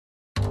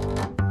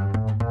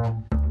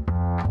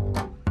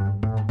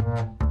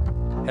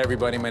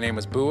Everybody, my name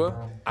is BUA.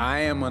 I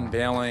am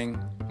unveiling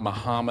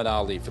Muhammad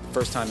Ali for the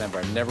first time ever.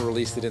 I've never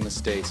released it in the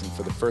States, and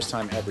for the first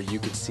time ever, you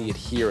can see it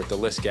here at the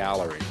List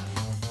Gallery.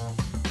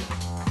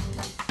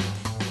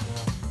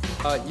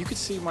 You can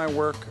see my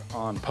work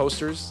on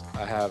posters.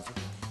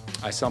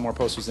 I sell more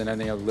posters than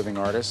any other living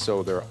artist,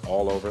 so they're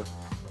all over.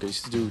 I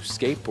used to do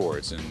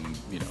skateboards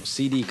and,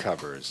 CD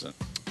covers and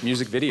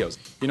music videos.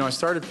 I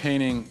started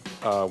painting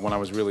when I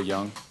was really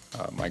young.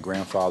 My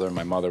grandfather and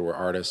my mother were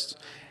artists,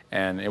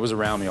 and it was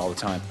around me all the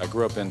time. I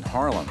grew up in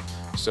Harlem,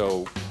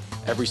 so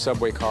every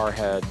subway car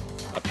had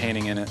a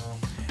painting in it.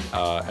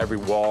 Every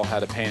wall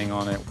had a painting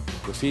on it.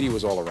 Graffiti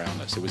was all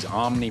around us. It was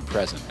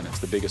omnipresent, and it's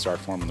the biggest art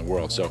form in the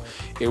world. So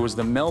it was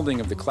the melding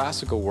of the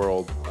classical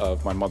world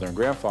of my mother and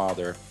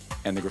grandfather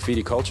and the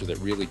graffiti culture that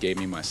really gave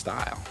me my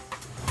style.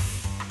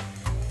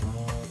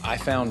 I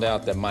found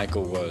out that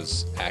Michael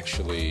was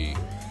actually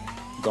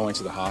going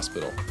to the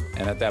hospital,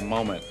 and at that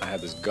moment I had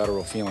this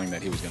guttural feeling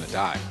that he was going to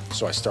die.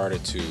 So I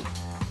started to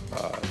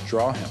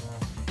draw him,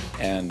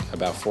 and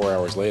about 4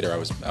 hours later I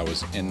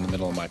was in the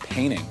middle of my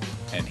painting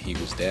and he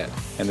was dead.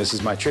 And this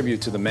is my tribute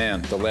to the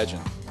man, the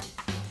legend.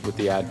 With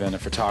the advent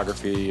of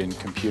photography and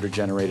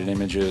computer-generated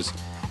images,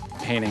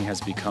 painting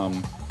has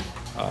become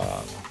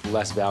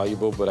less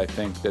valuable, but I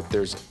think that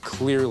there's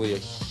clearly a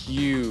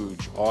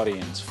huge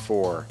audience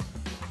for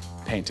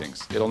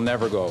paintings. It'll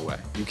never go away.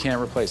 You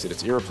can't replace it.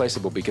 It's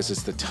irreplaceable because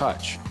it's the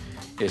touch.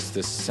 It's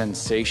the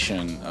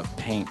sensation of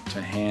paint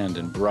to hand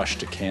and brush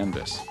to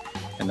canvas,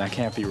 and that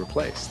can't be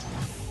replaced.